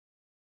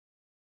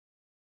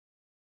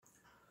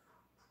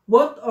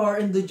What are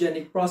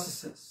endogenic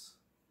processes?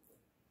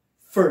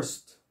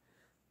 First,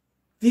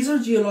 these are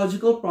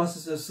geological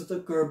processes that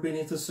occur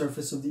beneath the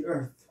surface of the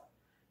Earth.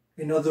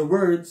 In other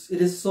words,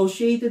 it is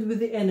associated with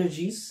the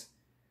energies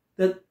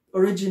that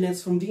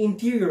originates from the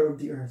interior of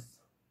the Earth.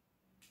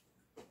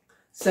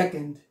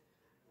 Second,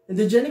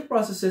 endogenic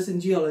processes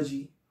in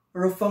geology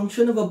are a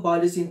function of a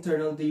body's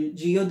internal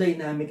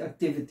geodynamic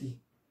activity.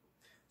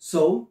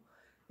 So,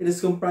 it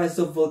is comprised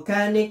of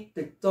volcanic,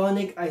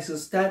 tectonic,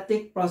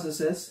 isostatic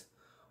processes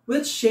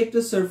which shape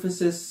the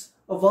surfaces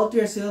of all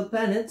terrestrial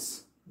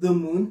planets, the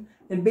Moon,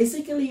 and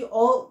basically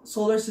all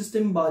solar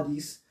system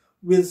bodies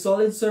with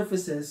solid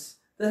surfaces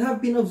that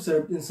have been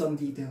observed in some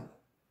detail.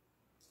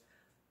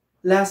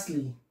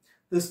 Lastly,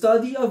 the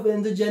study of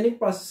endogenic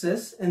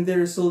processes and their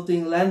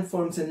resulting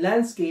landforms and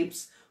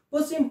landscapes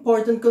puts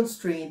important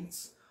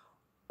constraints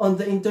on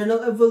the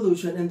internal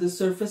evolution and the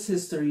surface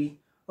history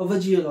of a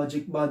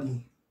geologic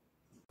body.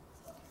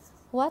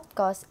 What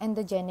cause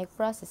endogenic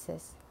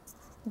processes?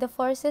 The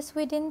forces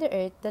within the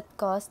earth that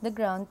cause the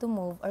ground to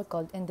move are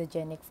called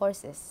endogenic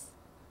forces.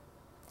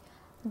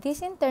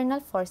 These internal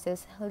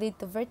forces lead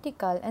to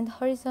vertical and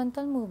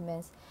horizontal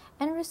movements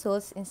and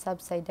results in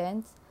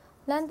subsidence,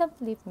 land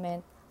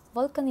upliftment,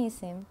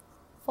 volcanism,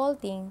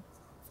 faulting,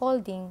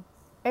 folding,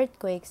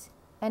 earthquakes,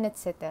 and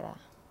etc.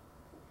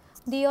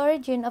 The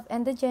origin of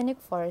endogenic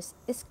force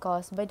is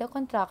caused by the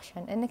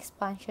contraction and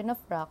expansion of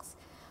rocks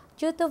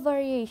due to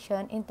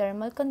variation in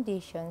thermal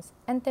conditions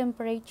and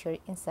temperature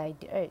inside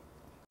the earth.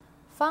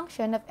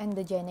 Function of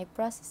endogenic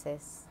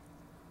processes.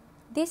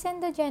 These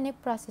endogenic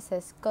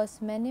processes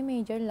cause many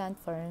major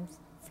landforms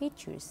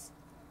features.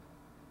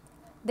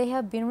 They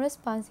have been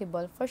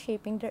responsible for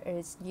shaping the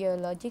Earth's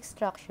geologic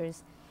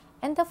structures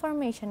and the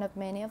formation of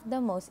many of the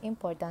most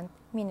important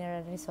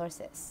mineral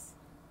resources.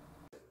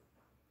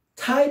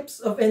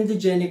 Types of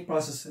endogenic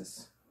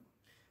processes.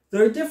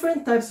 There are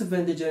different types of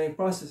endogenic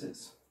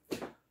processes.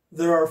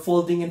 There are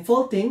folding and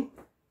faulting,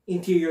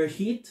 interior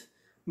heat,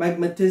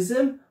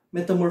 magnetism,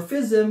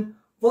 metamorphism,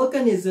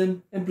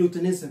 volcanism, and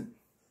plutonism.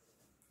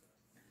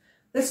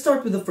 Let's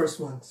start with the first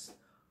ones.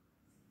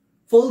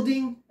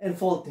 Folding and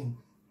faulting.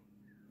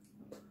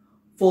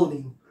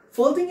 Folding.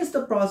 Folding is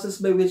the process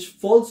by which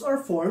folds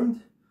are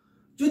formed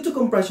due to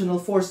compressional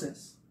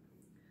forces.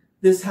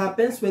 This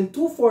happens when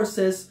two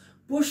forces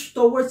push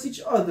towards each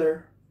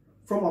other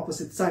from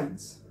opposite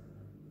sides.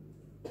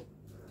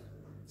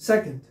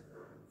 Second,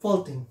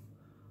 faulting.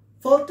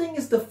 Faulting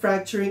is the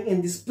fracturing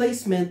and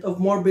displacement of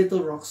more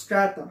brittle rock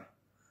strata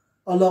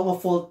along a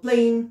fault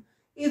plane,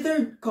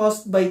 either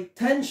caused by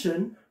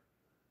tension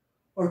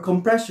or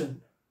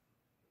compression.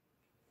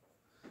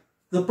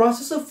 The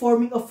process of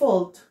forming a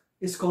fault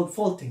is called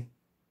faulting.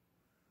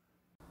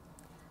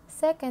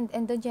 Second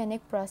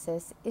endogenic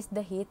process is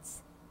the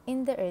heats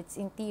in the Earth's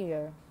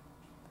interior.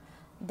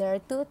 There are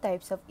two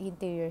types of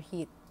interior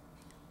heat.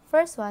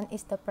 First one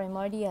is the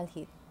primordial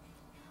heat.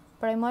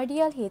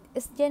 Primordial heat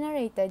is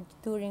generated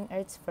during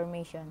Earth's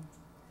formation.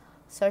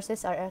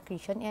 Sources are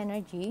accretion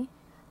energy,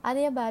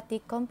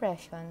 adiabatic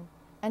compression,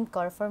 and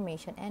core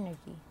formation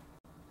energy.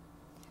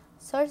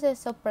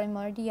 Sources of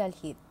primordial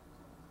heat.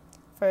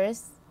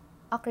 First,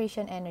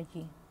 accretion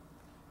energy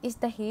is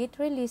the heat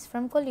released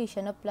from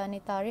collision of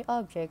planetary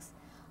objects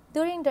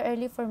during the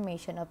early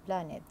formation of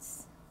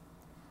planets.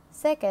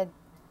 Second,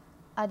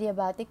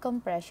 adiabatic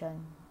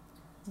compression.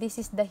 This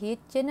is the heat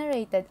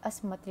generated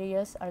as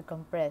materials are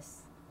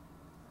compressed.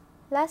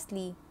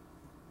 Lastly,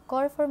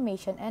 core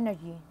formation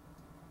energy.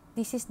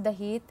 This is the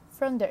heat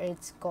from the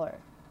Earth's core.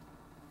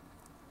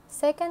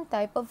 Second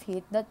type of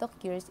heat that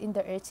occurs in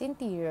the Earth's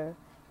interior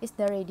is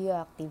the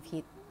radioactive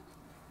heat.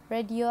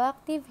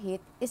 Radioactive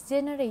heat is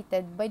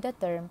generated by the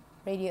term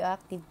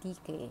radioactive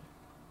decay.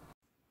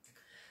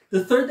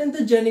 The third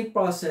endogenic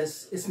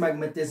process is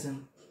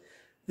magnetism.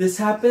 This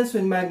happens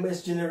when magma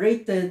is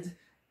generated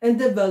and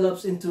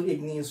develops into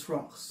igneous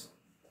rocks.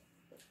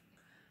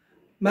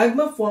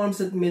 Magma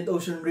forms at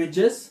mid-ocean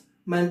ridges,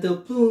 mantle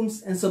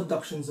plumes, and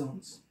subduction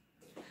zones.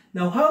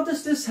 Now, how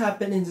does this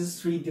happen in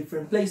these three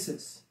different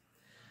places?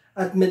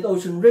 At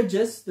mid-ocean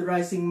ridges, the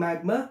rising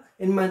magma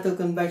in mantle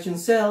convection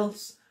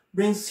cells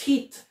brings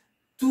heat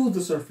to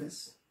the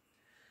surface,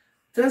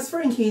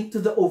 transferring heat to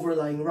the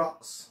overlying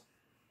rocks.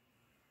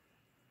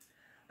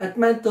 At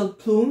mantle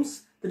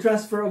plumes, the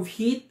transfer of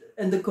heat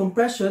and the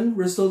compression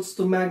results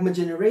to magma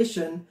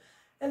generation,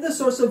 and the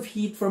source of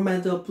heat from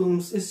mantle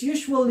plumes is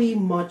usually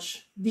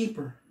much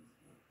deeper.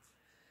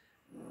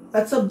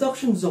 At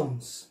subduction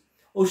zones,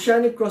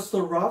 oceanic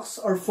crustal rocks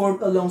are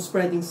formed along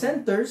spreading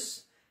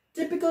centers,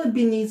 typically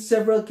beneath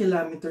several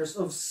kilometers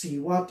of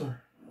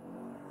seawater.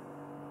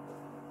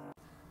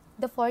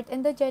 The fourth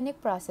endogenic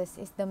process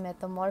is the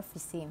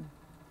metamorphism.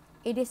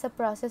 It is a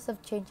process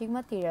of changing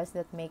materials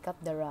that make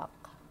up the rock.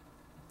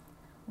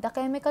 The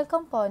chemical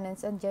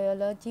components and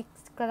geologic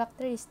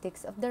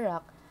characteristics of the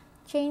rock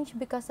change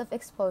because of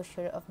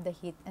exposure of the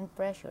heat and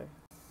pressure.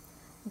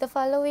 The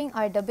following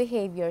are the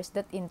behaviors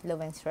that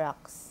influence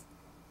rocks.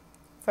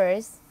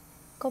 First,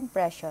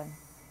 compression.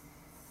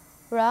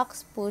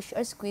 Rocks push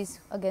or squeeze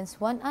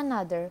against one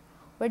another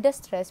where the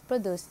stress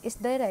produced is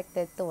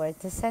directed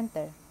towards the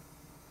center.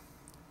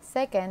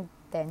 Second,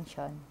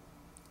 tension.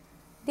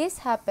 This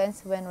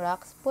happens when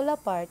rocks pull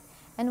apart,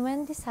 and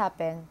when this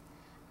happens,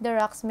 the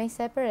rocks may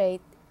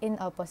separate in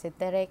opposite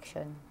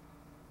direction.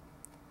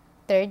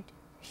 Third,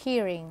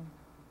 shearing.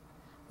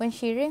 When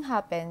shearing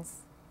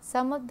happens,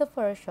 some of the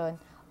portion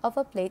of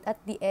a plate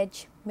at the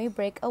edge may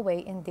break away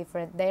in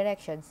different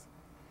directions,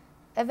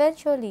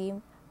 eventually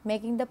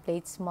making the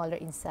plate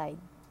smaller inside.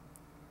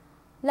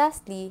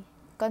 Lastly,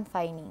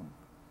 confining.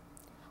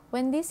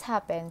 When this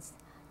happens,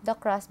 the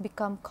crust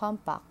becomes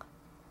compact,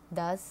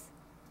 thus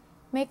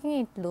making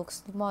it look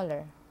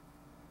smaller.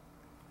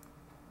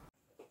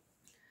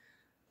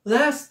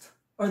 Last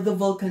are the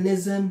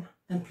volcanism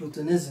and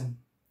plutonism.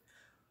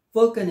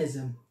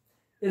 Volcanism.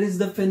 It is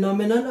the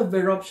phenomenon of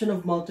eruption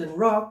of molten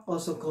rock,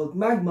 also called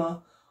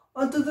magma,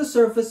 onto the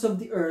surface of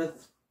the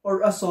Earth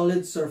or a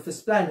solid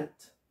surface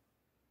planet.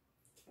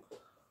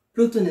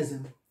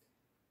 Plutonism.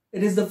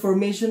 It is the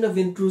formation of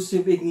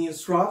intrusive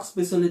igneous rocks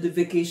by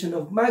solidification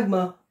of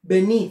magma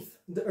beneath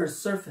the Earth's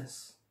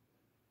surface.